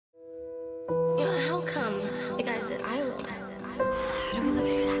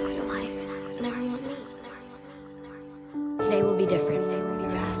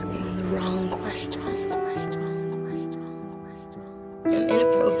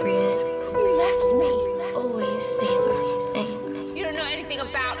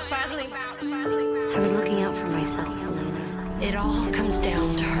I was looking out for myself, Elena. It all comes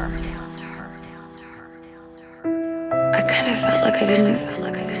down to her. I kind of felt like I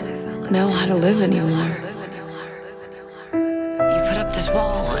didn't know how to live anymore. You put up this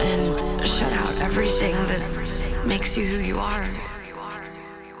wall and shut out everything that makes you who you are.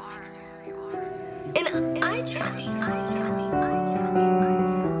 And I tried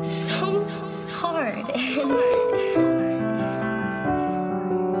so hard, and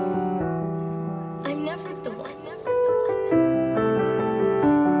I'm never the one.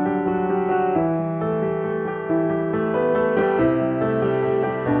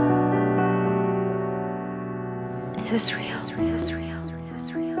 Is this real? Is this real? Is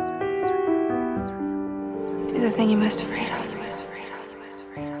this real? Do the thing you're most afraid of.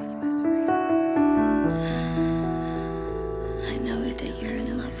 I know that you're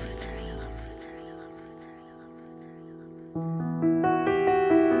in love with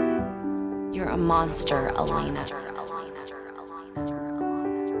me. You're a monster, Elena.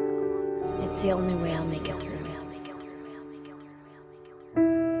 It's the only way I'll make it through.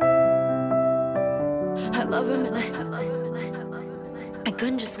 I love him and I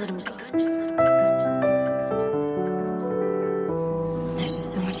couldn't just let him go. There's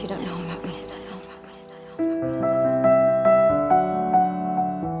just so much you don't know about